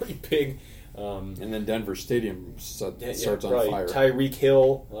pretty big. And then Denver Stadium starts on fire. Tyreek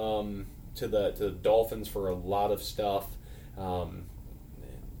Hill to the Dolphins for a lot of stuff. The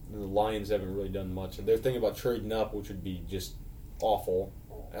Lions haven't really done much, and they're thinking about trading up, which would be just awful.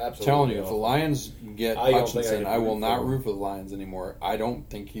 Absolutely, telling you, awful. if the Lions get Hutchinson, I will not root for the Lions anymore. I don't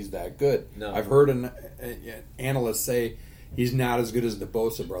think he's that good. No. I've heard an analyst say he's not as good as the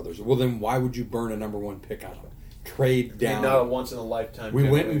Bosa brothers. Well, then why would you burn a number 1 pick on him? Trade down. Not a once in a lifetime. We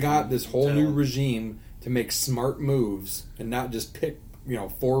went and got this whole new regime to make smart moves and not just pick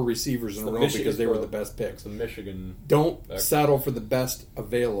 4 receivers in a row because they were the best picks. The Michigan. Don't settle for the best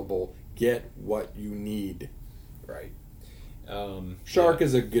available. Get what you need. Right. Chark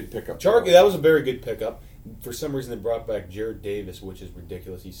is a good pickup. Chark, that was a very good pickup. For some reason, they brought back Jared Davis, which is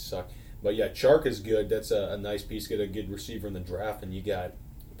ridiculous. He sucked. But yeah, Chark is good. That's a nice piece. Get a good receiver in the draft, and you got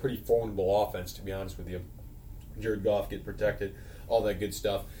a pretty formidable offense, to be honest with you. Jared Goff get protected, all that good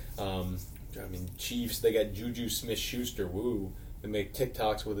stuff. Chiefs, they got Juju Smith-Schuster. Woo. They make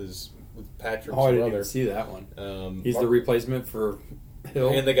TikToks with Patrick's brother. I didn't even see that one. He's the replacement for Hill.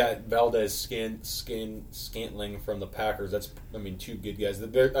 And they got Valdez Scantling from the Packers. That's 2 good guys.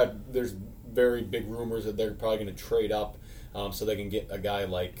 There's very big rumors that they're probably going to trade up so they can get a guy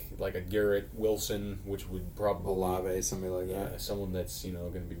like a Garrett Wilson, which would probably Olave, somebody like that. Someone that's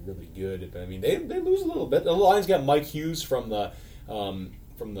going to be really good. But they lose a little bit. The Lions got Mike Hughes from the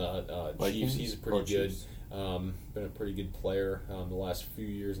Chiefs. He's pretty good. Been a pretty good player the last few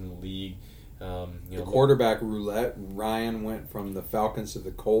years in the league. The quarterback roulette. Ryan went from the Falcons to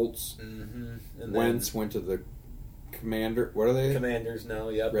the Colts. Mm-hmm. And Wentz went to the Commander. What are they? Commanders now.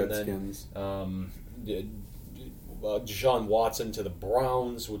 Yep. Redskins. And then, Deshaun Watson to the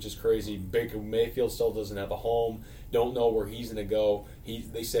Browns, which is crazy. Baker Mayfield still doesn't have a home. Don't know where he's going to go.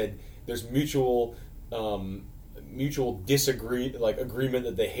 They said there's mutual agreement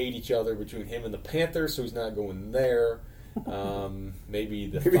that they hate each other between him and the Panthers, so he's not going there. Maybe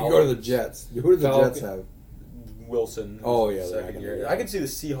go to the Jets. Who do the Jets have? Wilson. Oh yeah, second year. I could see the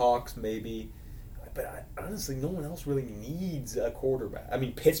Seahawks maybe, but honestly, no one else really needs a quarterback. I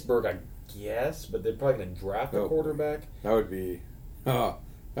mean, Pittsburgh, I guess, but they're probably going to draft a quarterback. That would be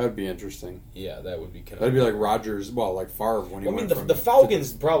interesting. Yeah, that would be kind of. That'd be like Rodgers. Well, like Favre when he went from the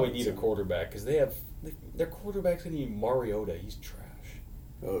Falcons probably need a quarterback because they have their quarterback's going to be Mariota. He's trash.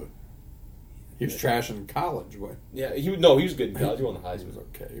 Oh. He was trash in college. What? Yeah, he was good in college. He won the Heisman. He was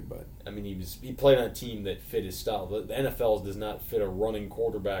okay, but I mean, he played on a team that fit his style. The NFL does not fit a running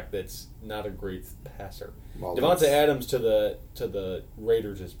quarterback that's not a great passer. Well, Devontae Adams to the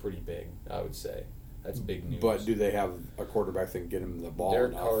Raiders is pretty big, I would say. That's big news. But do they have a quarterback that can get him the ball?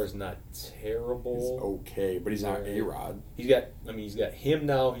 Derek Carr is not terrible. He's okay, but he's not A-Rod. He's got him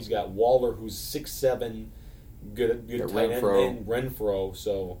now. He's got Waller, who's 6'7", good tight end, and Renfro.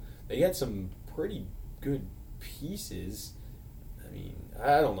 So they got some pretty good pieces. I mean,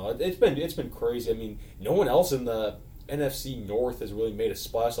 I don't know. It's been crazy. I mean, no one else in the NFC North has really made a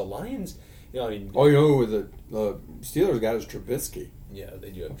splash. The Lions, who the Steelers got is Trubisky. Yeah, they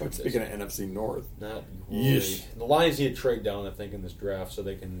do have But speaking of NFC North, not really. The Lions need to trade down, I think, in this draft so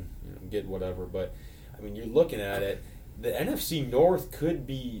they can get whatever. But I mean, you're looking at it. The NFC North could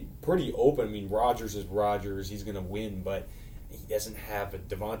be pretty open. I mean, Rodgers is Rodgers. He's going to win, but he doesn't have a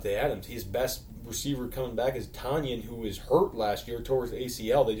Devontae Adams. His best receiver coming back is Tanyan, who was hurt last year towards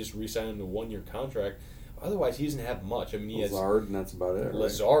ACL. They just re-signed him to a 1-year contract. Otherwise, he doesn't have much. I mean, he Lazard, and that's about it. Right?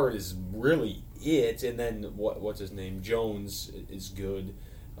 Lazard is really it, and then what's his name? Jones is good,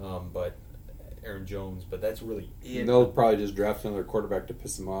 but Aaron Jones. But that's really it. They'll probably just draft another quarterback to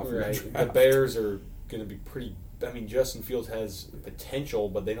piss him off. Right. The Bears are going to be pretty. I mean, Justin Fields has potential,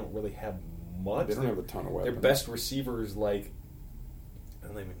 but they don't really have much. They don't have a ton of weapons. Their best receiver is like, I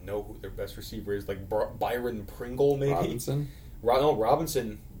don't even know who their best receiver is. Like Byron Pringle, maybe. Robinson.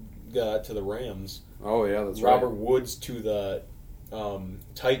 Robinson got to the Rams. Oh yeah, that's Robert Woods to the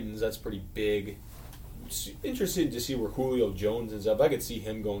Titans. That's pretty big. Interested to see where Julio Jones ends up. I could see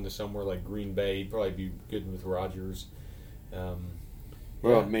him going to somewhere like Green Bay. He'd probably be good with Rodgers.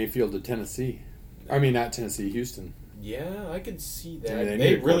 Mayfield to Tennessee. I mean, not Tennessee, Houston. Yeah, I could see that. I mean,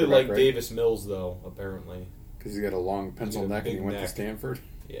 they really like right? Davis Mills, though, apparently. Because he's got a long pencil neck and he went to Stanford.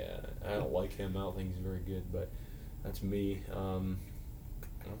 Yeah, I don't like him. I don't think he's very good, but that's me. I don't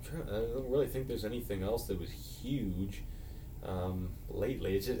really think there's anything else that was huge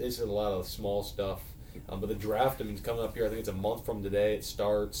lately. It's a lot of small stuff. But the draft, I mean, it's coming up here. I think it's a month from today. It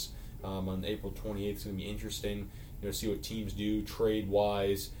starts on April 28th. It's going to be interesting, see what teams do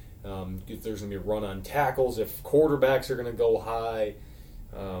trade-wise. If there's going to be a run on tackles, if quarterbacks are going to go high.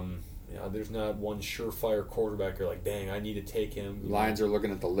 There's not one surefire quarterback. You're like, dang, I need to take him. Lions are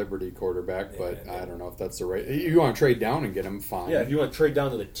looking at the Liberty quarterback, but I don't know if that's the right. You want to trade down and get him, fine. Yeah, if you want to trade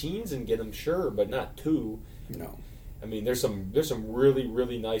down to the teens and get him, sure, but not two. No. I mean, there's some really,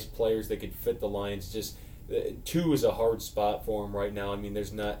 really nice players that could fit the Lions. Just two is a hard spot for them right now. I mean,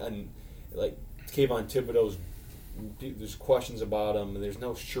 there's not like Kayvon Thibodeau's. There's questions about him, and there's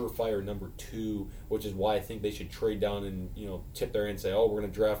no surefire number 2, which is why I think they should trade down and tip their hand and say, "Oh, we're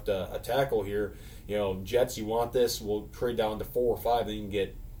going to draft a tackle here." Jets, you want this? We'll trade down to 4 or 5, then we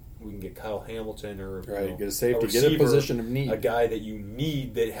can get Kyle Hamilton or get a safety, receiver, get a position of need, a guy that you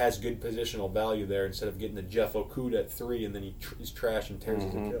need that has good positional value there, instead of getting the Jeff Okuda at 3 and then he's trash and tears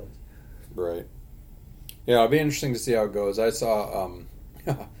his Achilles. Right. Yeah, it'll be interesting to see how it goes. I saw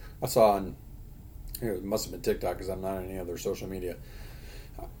on. It must have been TikTok because I'm not on any other social media.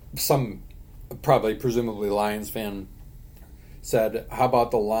 Some presumably Lions fan said, "How about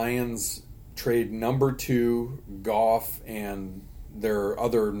the Lions trade number 2 Goff and their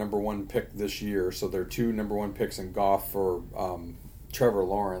other number 1 pick this year? So their 2 number 1 picks in Goff for Trevor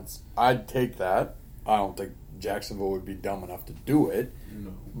Lawrence." I'd take that. I don't think Jacksonville would be dumb enough to do it,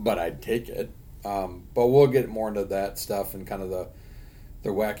 but I'd take it. But we'll get more into that stuff and kind of the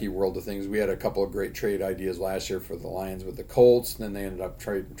wacky world of things. We had a couple of great trade ideas last year for the Lions with the Colts, and then they ended up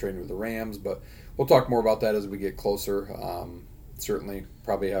trading with the Rams, but we'll talk more about that as we get closer. Certainly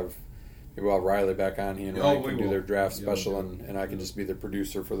probably maybe we'll have Riley back on. He and Ryan can do their draft special, and I can just be the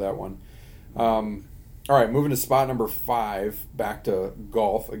producer for that one. All All right, moving to spot number 5, back to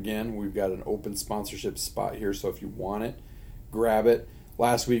golf again. We've got an open sponsorship spot here, so if you want it, grab it.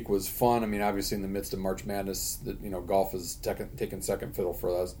 Last week was fun. I mean, obviously in the midst of March Madness, golf is taking second fiddle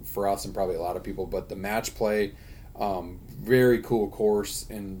for us and probably a lot of people. But the match play, very cool course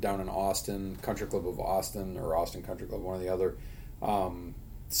down in Austin, Country Club of Austin, or Austin Country Club, one or the other.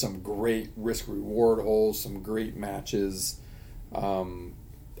 Some great risk-reward holes, some great matches.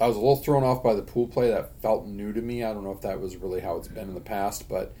 I was a little thrown off by the pool play. That felt new to me. I don't know if that was really how it's been in the past,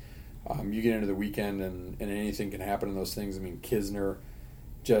 but you get into the weekend and anything can happen in those things. I mean, Kisner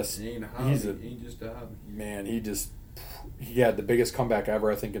just ain't just a hobby. Man, he had the biggest comeback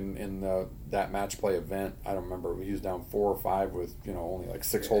ever, I think, in that match play event. I don't remember. He was down 4 or 5 with only like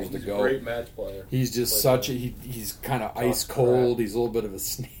 6 holes to go. He's a great match player. He's just he's kind of ice cold. He's a little bit of a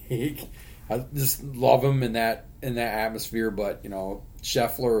snake. I just love him in that atmosphere. But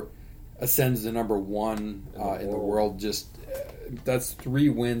Scheffler ascends to number 1 in the world. Just that's 3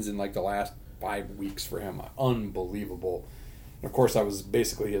 wins in like the last 5 weeks for him. Unbelievable. And of course, that was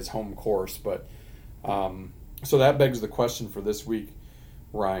basically his home course. But so that begs the question for this week,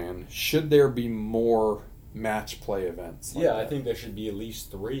 Ryan: should there be more match play events? Like that? I think there should be at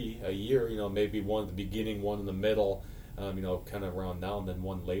least 3 a year. Maybe one at the beginning, one in the middle. Kind of around now, and then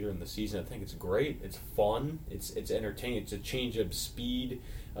one later in the season. I think it's great. It's fun. It's entertaining. It's a change of speed,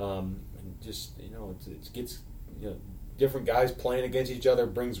 and just it gets different guys playing against each other,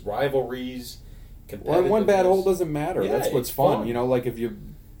 brings rivalries. Well, one bad hole doesn't matter. Yeah, that's what's fun. Like if you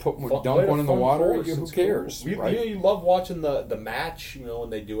dunk one in the water, who cares? Cool. Right? You love watching the match.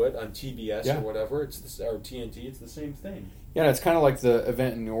 When they do it on TBS or whatever. Or TNT. It's the same thing. Yeah, it's kind of like the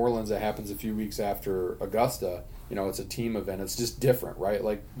event in New Orleans that happens a few weeks after Augusta. It's a team event. It's just different, right?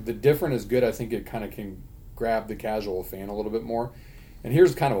 Like, the different is good. I think it kind of can grab the casual fan a little bit more. And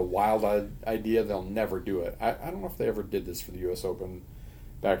here's kind of a wild idea. They'll never do it. I don't know if they ever did this for the U.S. Open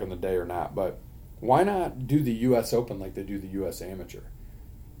back in the day or not, but why not do the U.S. Open like they do the U.S. Amateur?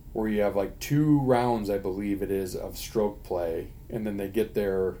 Where you have, like, 2 rounds, I believe it is, of stroke play, and then they get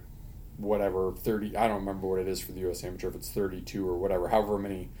their, 30, I don't remember what it is for the U.S. Amateur, if it's 32 or whatever, however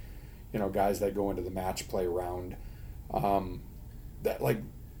many guys that go into the match play round.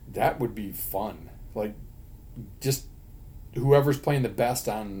 That would be fun. Like, just whoever's playing the best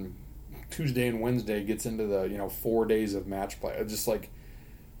on Tuesday and Wednesday gets into the 4 days of match play. Just like,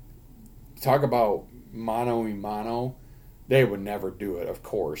 talk about mano a mano. They would never do it, of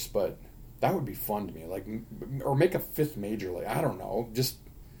course, but that would be fun to me. Like, or make a 5th major. Like, I don't know, just.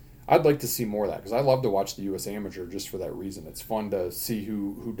 I'd like to see more of that because I love to watch the U.S. Amateur just for that reason. It's fun to see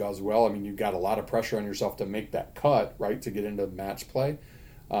who does well. I mean, you've got a lot of pressure on yourself to make that cut, right, to get into match play.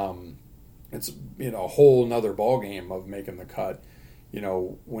 It's a whole nother ballgame of making the cut.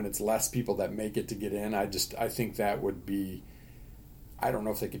 When it's less people that make it to get in, I think that would be. I don't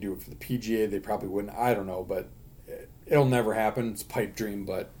know if they could do it for the PGA. They probably wouldn't. I don't know, but it'll never happen. It's a pipe dream.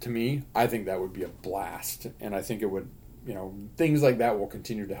 But to me, I think that would be a blast, and I think it would. Things like that will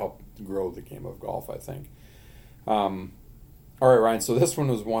continue to help grow the game of golf, I think. All right, Ryan, so this one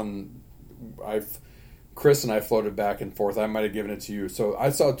was one Chris and I floated back and forth. I might have given it to you. So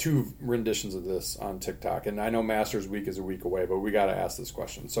I saw 2 renditions of this on TikTok, and I know Masters Week is a week away, but we got to ask this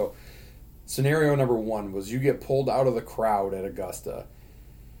question. So scenario number 1 was you get pulled out of the crowd at Augusta,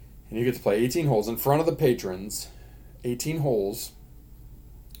 and you get to play 18 holes in front of the patrons, 18 holes,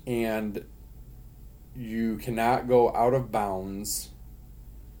 and you cannot go out of bounds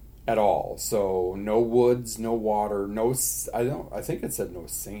at all. So no woods, no water, I think it said no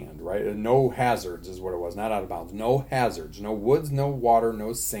sand, right? No hazards is what it was, not out of bounds. No hazards, no woods, no water,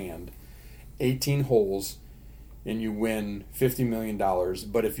 no sand. 18 holes, and you win $50 million.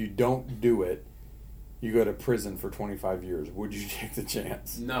 But if you don't do it, you go to prison for 25 years. Would you take the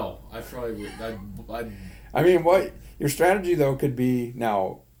chance? No, I probably would. I mean, what your strategy though could be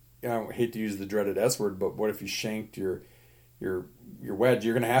now. I hate to use the dreaded S word, but what if you shanked your wedge?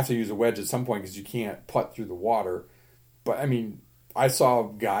 You're going to have to use a wedge at some point because you can't putt through the water. But, I mean, I saw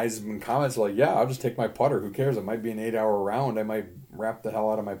guys in comments like, yeah, I'll just take my putter. Who cares? It might be an 8-hour round. I might wrap the hell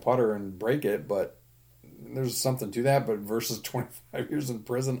out of my putter and break it, but there's something to that. But versus 25 years in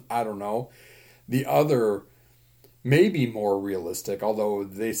prison, I don't know. The other maybe more realistic, although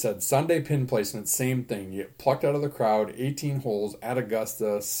they said Sunday pin placement, same thing. You get plucked out of the crowd, 18 holes at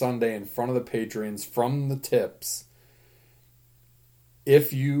Augusta, Sunday in front of the patrons from the tips.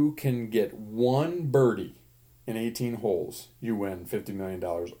 If you can get one birdie in 18 holes, you win $50 million,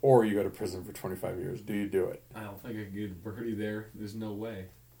 or you go to prison for 25 years. Do you do it? I don't think I could get a birdie there. There's no way.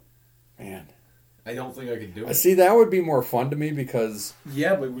 Man. I don't think I could do it. See, that would be more fun to me because...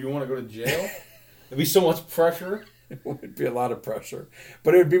 Yeah, but you want to go to jail? It'd be so much pressure. It would be a lot of pressure.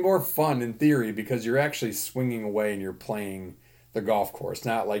 But it would be more fun in theory because you're actually swinging away and you're playing the golf course.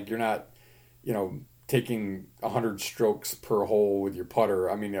 Not like you're not, taking 100 strokes per hole with your putter.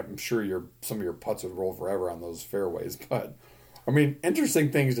 I mean, I'm sure some of your putts would roll forever on those fairways. But, I mean,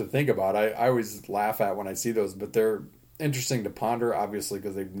 interesting things to think about. I always laugh at when I see those, but they're interesting to ponder, obviously,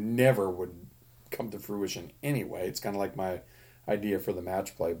 because they never would come to fruition anyway. It's kind of like my idea for the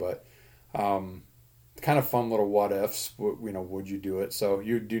match play, but kind of fun little what ifs. Would you do it? So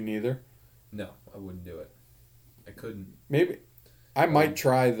you do neither? No, I wouldn't do it. I couldn't. Maybe I might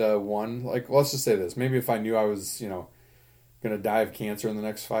try the one. Like, let's just say this. Maybe if I knew I was, going to die of cancer in the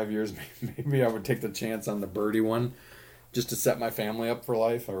next 5 years, maybe I would take the chance on the birdie one, just to set my family up for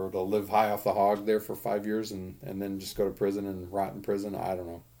life, or to live high off the hog there for 5 years, and then just go to prison and rot in prison. I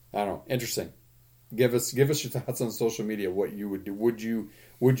don't know. Interesting. Give us your thoughts on social media. What you would do?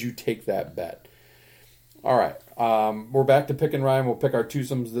 Would you take that bet? All right. We're back to pick and rhyme. We'll pick our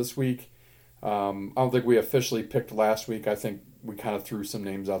twosomes this week. I don't think we officially picked last week. I think we kind of threw some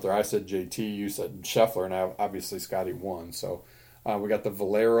names out there. I said JT, you said Scheffler, and obviously Scotty won. So we got the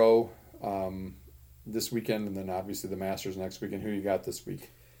Valero this weekend, and then obviously the Masters next weekend. Who you got this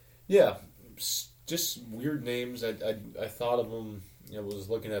week? Yeah, just weird names. I thought of them. Was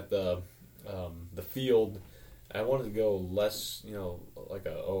looking at the field. I wanted to go less, like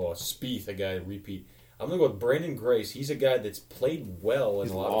a Spieth, a guy to repeat. I'm going to go with Brandon Grace. He's a guy that's played well in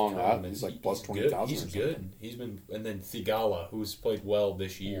a lot of tournaments. He's like plus 20,000. He's good. He's been, and then Thigala, who's played well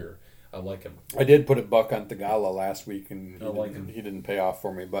this year. I like him. I did put a buck on Thigala last week, and him. He didn't pay off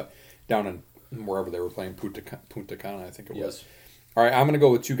for me. But down in wherever they were playing, Punta Cana, I think it was. All right, I'm going to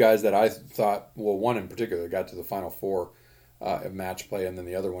go with two guys that I thought, well, one in particular got to the Final Four at match play, and then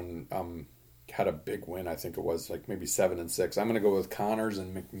the other one had a big win. I think it was like maybe 7 and 6. I'm going to go with Connors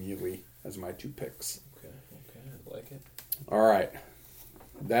and McNeely as my two picks. I like it. All right.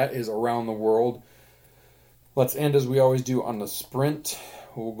 That is around the world. Let's end as we always do on the sprint.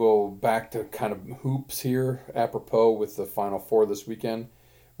 We'll go back to kind of hoops here, apropos with the Final Four this weekend.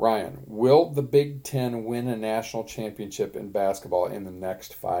 Ryan, will the Big Ten win a national championship in basketball in the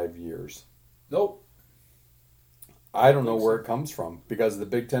next 5 years? Nope. I don't know where it comes from, because the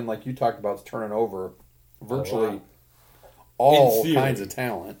Big Ten, like you talked about, is turning over virtually all kinds of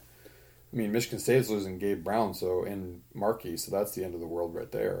talent. I mean, Michigan State's losing Gabe Brown, and Markey, so that's the end of the world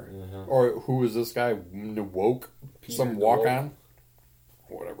right there. Mm-hmm. Or who is this guy? Nwoke? Some walk-on?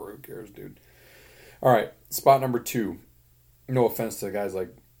 Whatever, who cares, dude? All right, spot number 2. No offense to guys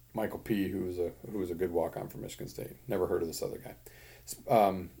like Michael P., who was a good walk-on for Michigan State. Never heard of this other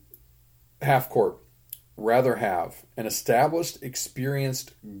guy. Half court. Rather have an established,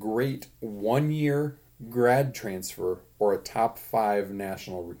 experienced, great 1-year grad transfer or a top 5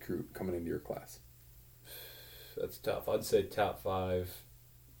 national recruit coming into your class? That's tough. I'd say top 5.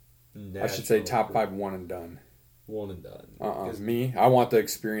 I should say top 5 one and done. One and done. Me, I want the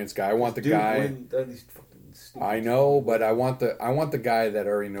experienced guy. I want the guy. I know, but I want the guy that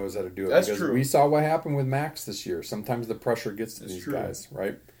already knows how to do it. That's true. We saw what happened with Max this year. Sometimes the pressure gets to these guys,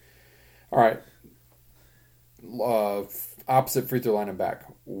 right? All right. Opposite free throw line and back.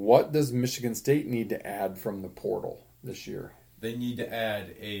 What does Michigan State need to add from the portal this year? They need to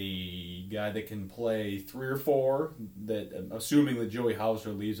add a guy that can play 3 or 4. That, assuming that Joey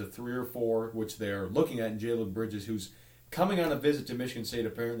Hauser leaves, a 3 or 4, which they're looking at in Jalen Bridges, who's coming on a visit to Michigan State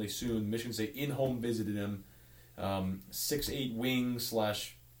apparently soon. Michigan State in-home visited him. 6'8" wing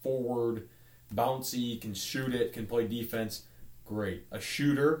 / forward, bouncy, can shoot it, can play defense. Great. A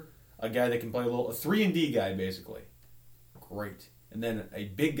shooter. A guy that can play a 3-and-D guy, basically. Great. And then a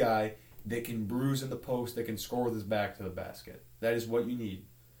big guy that can bruise in the post, that can score with his back to the basket. That is what you need.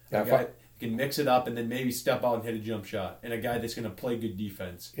 A guy that can mix it up and then maybe step out and hit a jump shot. And a guy that's going to play good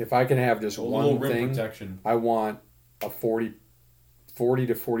defense. If I can have just one rim thing, protection. I want a 40 to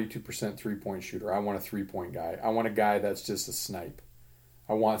 42% three-point shooter. I want a three-point guy. I want a guy that's just a snipe.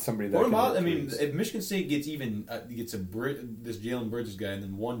 I want somebody that. What about? I mean, if Michigan State gets this Jalen Bridges guy and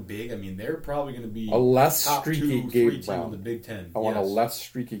then one big, I mean, they're probably going to be a less top streaky 2, Gabe Brown in the Big Ten. I want a less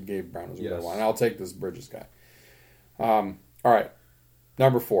streaky Gabe Brown is what I want. And I'll take this Bridges guy. All right,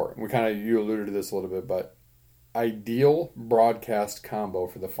 number 4. You alluded to this a little bit, but ideal broadcast combo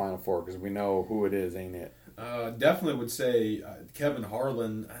for the Final Four, because we know who it is, ain't it? Definitely would say Kevin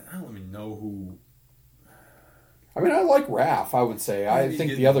Harlan. I don't even know who. I mean, I like Raph, I would say. I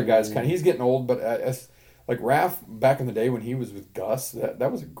think the other guy's he's getting old, but like Raph back in the day when he was with Gus, that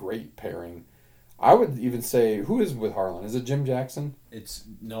was a great pairing. I would even say, who is with Harlan? Is it Jim Jackson?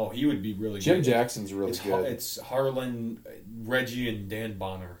 He would be really Jim good. Jackson's really good. It's Harlan, Reggie, and Dan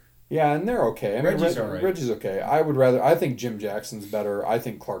Bonner. Yeah, and they're okay. I mean, Reggie's all right. Reggie's okay. I think Jim Jackson's better. I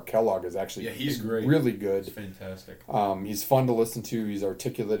think Clark Kellogg is actually he's great. really It's good. fantastic. He's fun to listen to. He's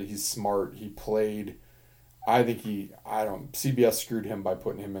articulate. He's smart. He played. I think CBS screwed him by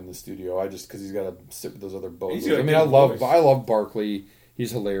putting him in the studio. Because he's got to sit with those other bozos. got a I mean, good I love voice. Barkley.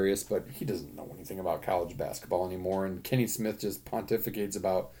 He's hilarious, but he doesn't know anything about college basketball anymore. And Kenny Smith just pontificates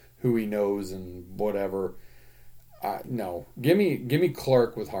about who he knows and whatever. No, give me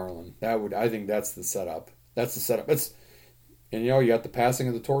Clark with Harlan. I think that's the setup. That's the setup. And you got the passing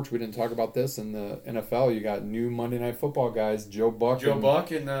of the torch. We didn't talk about this in the NFL. You got new Monday Night Football guys, Joe Buck and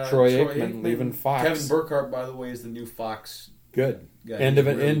Troy Aikman leaving Fox. Kevin Burkhardt, by the way, is the new Fox. Good. guy. End of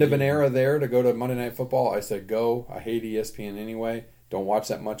Really an era there to go to Monday Night Football. I said go. I hate ESPN anyway. Don't watch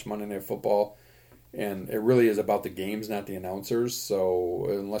that much Monday Night Football. And it really is about the games, not the announcers. So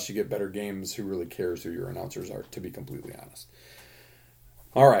unless you get better games, who really cares who your announcers are, to be completely honest.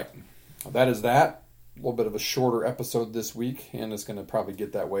 All right. That is that. A little bit of a shorter episode this week, and it's going to probably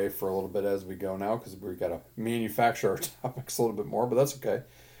get that way for a little bit as we go now because we've got to manufacture our topics a little bit more, but that's okay.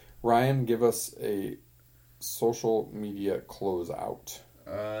 Ryan, give us a social media closeout.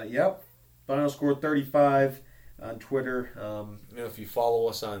 Yep. Final score 35 on Twitter. If you follow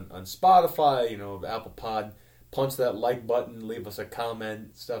us on Spotify, Apple Pod, punch that like button, leave us a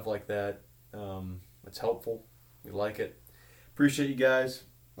comment, stuff like that. It's helpful. We like it. Appreciate you guys.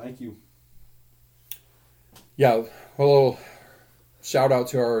 Thank you. Yeah, hello. Shout out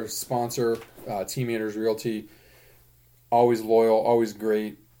to our sponsor, Team Anders Realty. Always loyal, always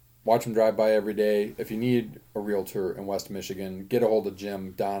great. Watch them drive by every day. If you need a realtor in West Michigan, get a hold of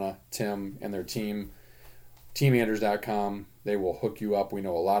Jim, Donna, Tim, and their team. TeamAnders.com. They will hook you up. We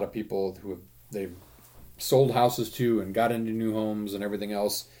know a lot of people they've sold houses to and got into new homes and everything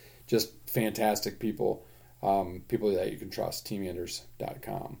else. Just fantastic people. People that you can trust.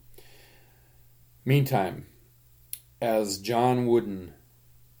 TeamAnders.com. Meantime, as John Wooden,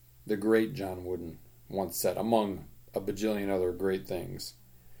 the great John Wooden, once said, among a bajillion other great things,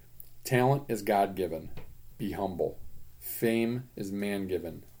 talent is God-given. Be humble. Fame is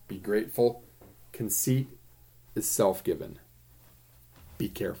man-given. Be grateful. Conceit is self-given. Be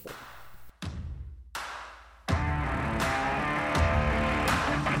careful.